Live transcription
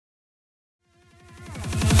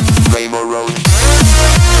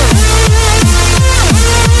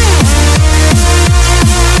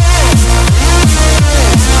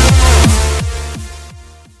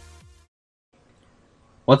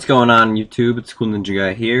What's going on YouTube? It's Cool Ninja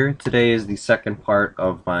Guy here. Today is the second part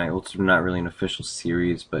of my, well, it's not really an official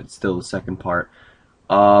series, but it's still the second part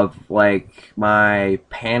of like my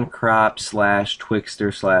pan crop slash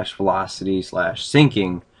Twixtor slash velocity slash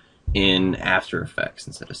syncing in After Effects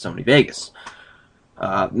instead of Sony Vegas.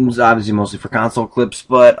 It's obviously mostly for console clips,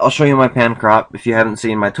 but I'll show you my pan crop. If you haven't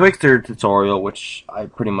seen my Twixtor tutorial, which I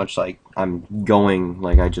pretty much I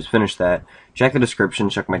just finished that, check the description,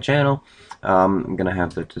 check my channel. I'm going to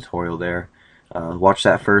have the tutorial there. Watch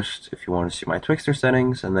that first if you want to see my Twixtor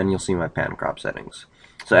settings, and then you'll see my pan crop settings.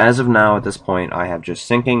 So as of now, at this point, I have just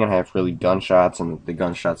syncing, and I have really gunshots, and the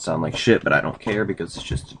gunshots sound like shit, but I don't care because it's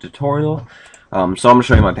just a tutorial. So I'm going to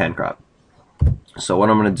show you my pan crop. So what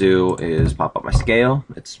I'm going to do is pop up my scale.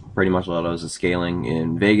 It's pretty much what I was scaling.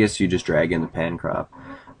 In Vegas, you just drag in the pan crop,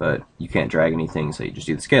 but you can't drag anything, so you just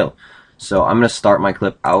do the scale. So I'm going to start my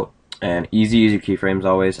clip out, and easy keyframes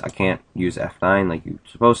always. I can't use F9 like you're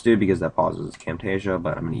supposed to because that pauses Camtasia,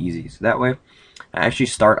 but I'm going to easy so that way. I actually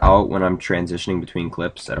start out when I'm transitioning between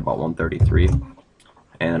clips at about 133,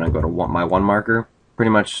 and then I go to my 1 marker.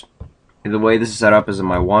 Pretty much the way this is set up is in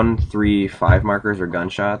my 1, 3, 5 markers are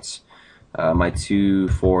gunshots. My 2,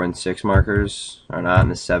 4, and 6 markers are not, and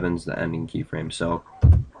the 7's the ending keyframe. So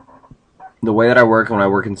the way that I work when I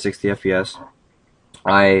work in 60 FPS,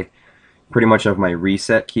 I pretty much have my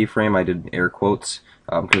reset keyframe. I did air quotes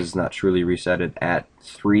because it's not truly resetted at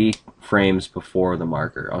 3 frames before the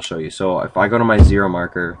marker. I'll show you. So if I go to my 0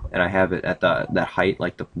 marker and I have it at that height,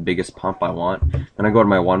 like the biggest pump I want, then I go to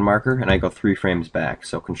my 1 marker and I go 3 frames back.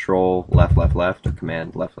 So control left left left or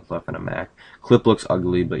command left left left on a Mac. Clip looks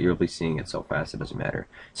ugly, but you'll be seeing it so fast it doesn't matter.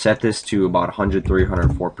 Set this to about 103,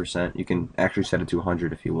 104%. You can actually set it to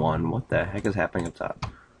 100 if you want. What the heck is happening up top?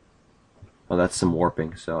 Oh, that's some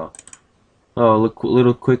warping. So oh, look,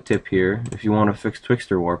 little quick tip here. If you want to fix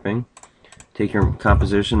Twixtor warping, take your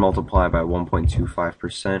composition, multiply by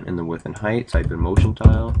 1.25% in the width and height, type in motion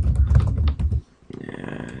tile,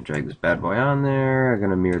 and drag this bad boy on there. I'm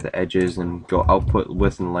going to mirror the edges and go output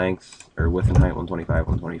width and length, or width and height 125,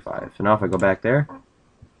 125. So now if I go back there,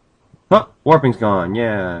 oh, warping's gone.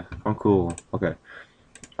 Yeah, I'm cool. Okay.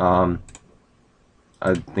 I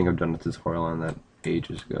think I've done a tutorial on that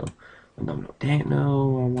ages ago. No, dang it,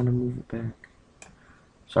 no, I want to move it back.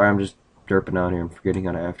 Sorry, I'm just derping out here. I'm forgetting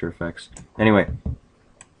how to After Effects. Anyway,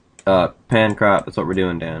 pan crop, that's what we're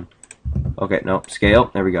doing, Dan. Okay, no,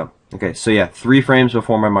 scale, there we go. Okay, so yeah, 3 frames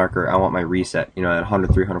before my marker, I want my reset, you know, at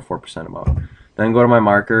 103, 104% about. Then go to my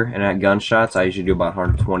marker, and at gunshots, I usually do about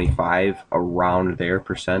 125, around there,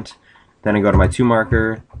 percent. Then I go to my 2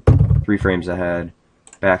 marker, 3 frames ahead,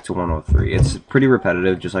 back to 103. It's pretty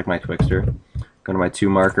repetitive, just like my Twixtor. Go to my 2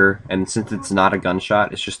 marker, and since it's not a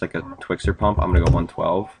gunshot, it's just like a Twixtor pump, I'm going to go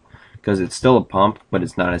 112. Because it's still a pump, but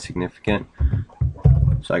it's not as significant.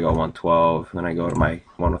 So I go 112, then I go to my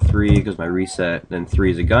 103 because my reset, then 3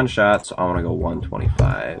 is a gunshot, so I want to go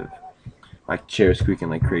 125. My chair is squeaking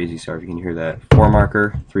like crazy, sorry if you can hear that. 4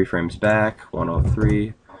 marker, 3 frames back,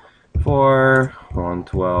 103, 4,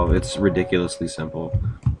 112. It's ridiculously simple.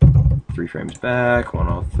 3 frames back,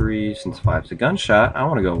 103. Since 5 is a gunshot, I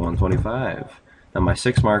want to go 125. Then my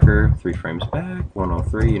 6 marker, 3 frames back,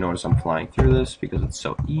 103. You notice I'm flying through this because it's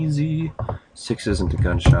so easy. 6 isn't a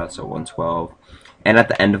gunshot, so 112. And at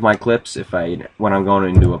the end of my clips, when I'm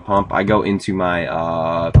going into a pump, I go into my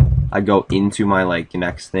like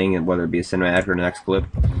next thing, and whether it be a cinematic or the next clip,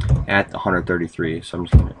 at 133. So I'm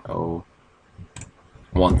just gonna go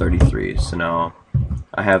 133. So now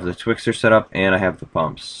I have the Twixtor set up and I have the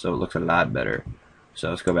pumps, so it looks a lot better. So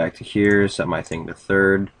let's go back to here, set my thing to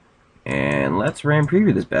 3rd. And let's RAM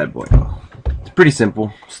preview this bad boy. It's pretty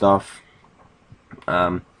simple stuff.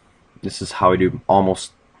 This is how I do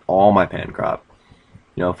almost all my pan crop.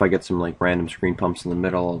 You know, if I get some like random screen pumps in the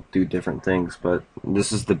middle, I'll do different things. But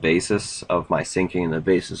this is the basis of my syncing and the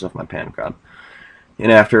basis of my pan crop. In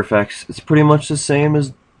After Effects, it's pretty much the same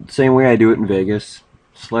way I do it in Vegas.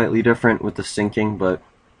 Slightly different with the syncing, but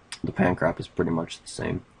the pan crop is pretty much the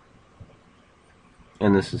same.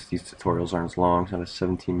 And these tutorials aren't as long, it's not a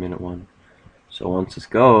 17-minute one. So once this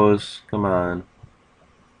goes, come on,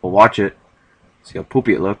 we'll watch it, see how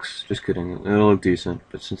poopy it looks. Just kidding, it'll look decent,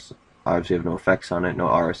 but since I obviously have no effects on it, no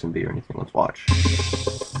RSMB or anything, let's watch.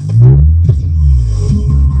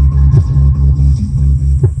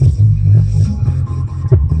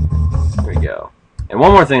 There we go. And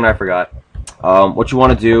one more thing I forgot. What you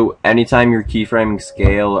want to do, anytime you're keyframing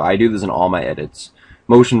scale, I do this in all my edits.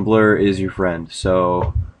 Motion blur is your friend.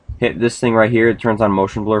 So hit this thing right here, it turns on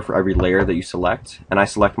motion blur for every layer that you select, and I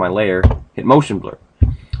select my layer, hit motion blur.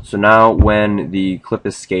 So now when the clip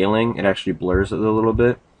is scaling, it actually blurs it a little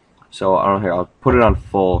bit. So I don't know, here, I'll put it on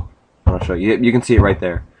full. I'll show you. You can see it right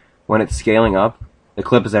there. When it's scaling up, the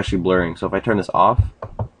clip is actually blurring. So if I turn this off,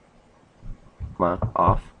 come on,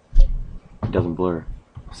 off, it doesn't blur.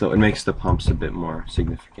 So it makes the pumps a bit more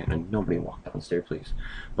significant. And nobody walk down the stairs, please.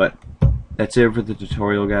 But that's it for the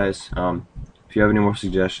tutorial, guys. If you have any more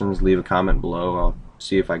suggestions, leave a comment below. I'll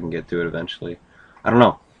see if I can get to it eventually. I don't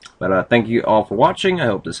know. But thank you all for watching. I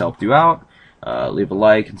hope this helped you out. Leave a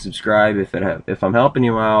like and subscribe if I'm helping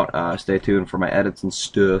you out. Stay tuned for my edits and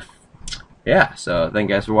stuff. Yeah, so thank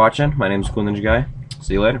you guys for watching. My name is Cool Ninja Guy.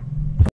 See you later.